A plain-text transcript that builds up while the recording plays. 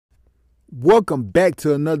Welcome back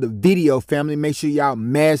to another video, family. Make sure y'all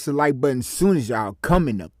smash the like button as soon as y'all come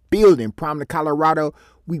in the building. Prime to Colorado.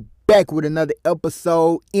 We back with another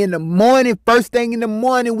episode in the morning. First thing in the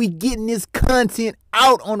morning, we getting this content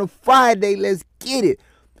out on a Friday. Let's get it.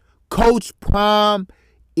 Coach Prime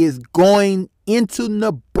is going into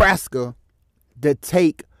Nebraska to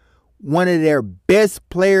take one of their best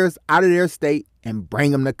players out of their state and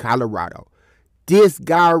bring them to Colorado. This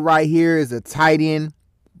guy right here is a tight end,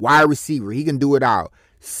 wide receiver. He can do it all.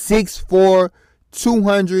 6'4",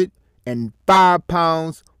 205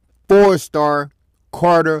 pounds, 4-star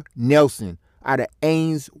Carter Nelson out of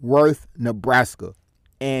Ainsworth, Nebraska.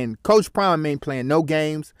 And Coach Prime ain't playing no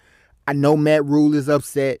games. I know Matt Rule is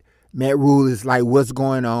upset. Matt Rule is like, what's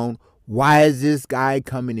going on? Why is this guy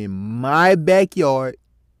coming in my backyard?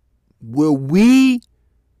 Will we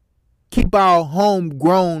keep our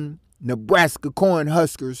homegrown Nebraska corn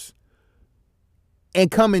huskers and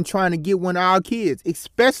coming trying to get one of our kids,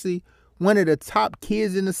 especially one of the top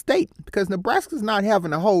kids in the state? Because Nebraska's not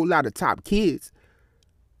having a whole lot of top kids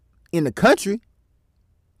in the country.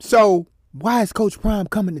 So why is Coach Prime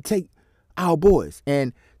coming to take our boys?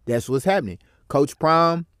 And that's what's happening. Coach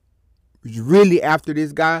Prime was really after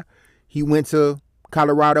this guy. He went to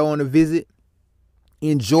Colorado on a visit,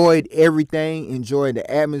 enjoyed everything, enjoyed the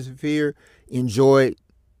atmosphere, enjoyed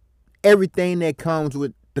everything that comes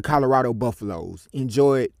with the Colorado Buffaloes,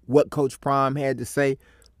 enjoyed what Coach Prime had to say,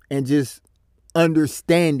 and just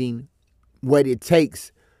understanding what it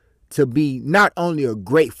takes to be not only a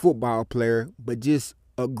great football player, but just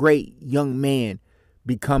a great young man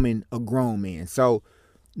becoming a grown man. So,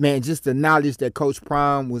 man, just the knowledge that Coach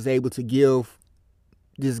Prime was able to give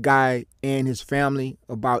this guy and his family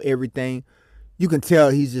about everything, you can tell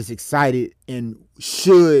he's just excited and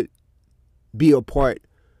should be a part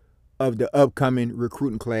of the upcoming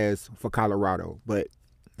recruiting class for Colorado. But,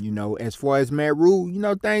 you know, as far as Matt Rule, you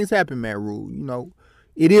know, things happen, Matt Rule. You know,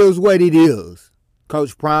 it is what it is.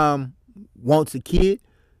 Coach Prime wants a kid,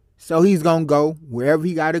 so he's going to go wherever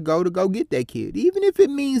he got to go get that kid, even if it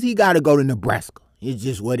means he got to go to Nebraska. It's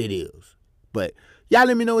just what it is. But y'all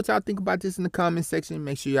let me know what y'all think about this in the comment section.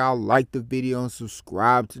 Make sure y'all like the video and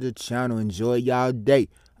subscribe to the channel. Enjoy y'all day.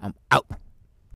 I'm out.